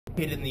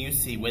Located in the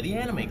UC, where the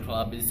Anime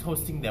Club is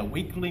hosting their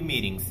weekly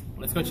meetings.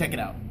 Let's go check it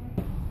out.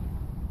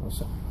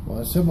 Well,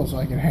 it's simple, so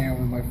I can hang out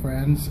with my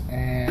friends,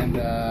 and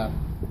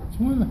it's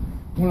one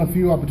of the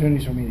few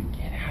opportunities for me to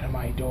get out of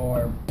my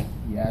dorm.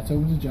 Yeah, it's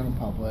open to the general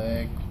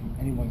public.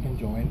 Anyone can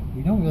join.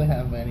 We don't really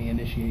have any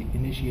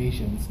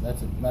initiations.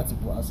 That's a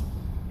plus.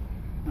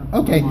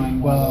 Okay,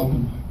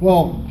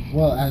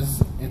 well,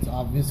 as it's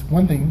obvious,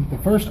 the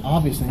first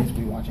obvious thing is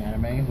we watch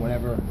anime,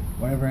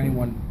 whatever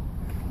anyone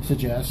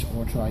suggests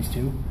or tries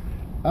to.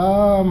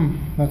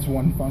 That's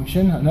one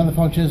function. Another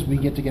function is we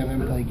get together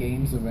and play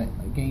games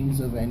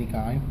of any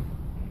kind.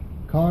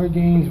 Card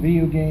games,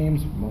 video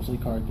games, mostly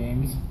card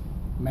games.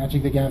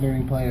 Magic the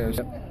Gathering players.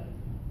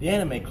 The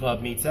Anime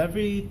Club meets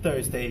every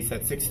Thursdays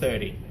at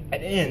 6:30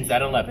 and ends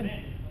at 11.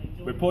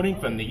 Reporting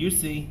from the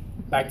UC,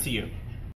 back to you.